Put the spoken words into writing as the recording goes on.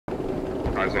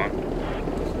Eyes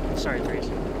on. Sorry, Threes.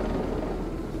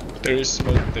 There is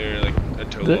smoke there, like a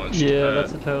tow launch. Yeah,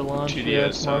 that's a tow launch. GDS Yeah,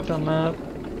 it's marked on map.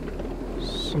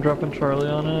 I'm dropping Charlie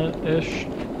on it, ish.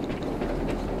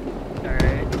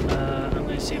 Alright, I'm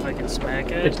gonna see if I can smack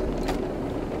it.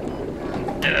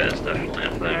 Yeah, it's definitely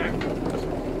up there.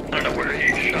 I don't know where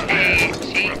he shot at.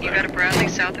 See, you got a Bradley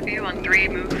south of you on 3,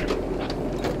 move.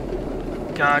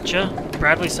 Gotcha.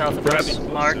 Bradley south of us,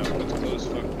 marked.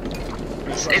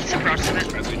 It's approximate.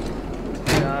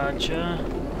 Gotcha.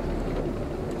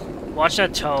 Watch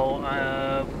that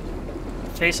toe.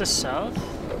 Face us south.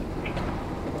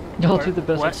 I'll do the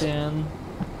best West? I can.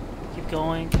 Keep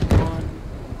going, keep going.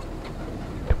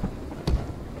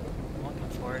 I'm looking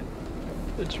for it.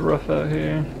 It's rough out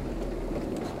here.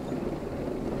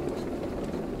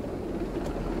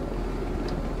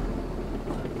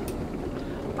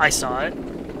 I saw it.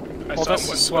 I Hold saw us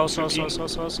him, slow,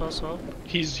 115. slow.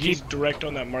 He's direct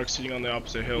on that mark, sitting on the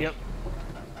opposite hill. Yep.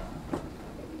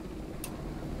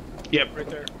 Yep, right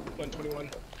there. 121.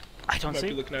 I don't Might be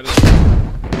see. looking at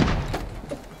us.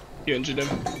 You injured him.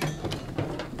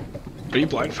 Are you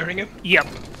blind firing him? Yep.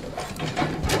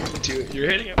 Dude, you're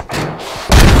hitting him.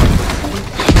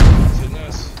 He's hitting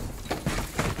us.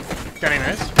 Did I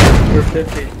miss? We're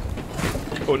 50.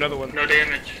 Oh, another one. No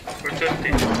damage. We're 50.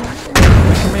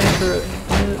 Commander,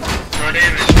 No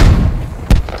damage.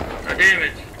 No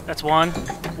damage. That's one.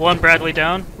 One Bradley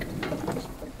down.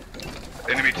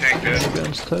 Enemy tank dead.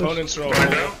 guns toast. Opponents are all Right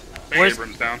now? Where's-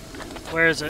 Abrams down. Where is it?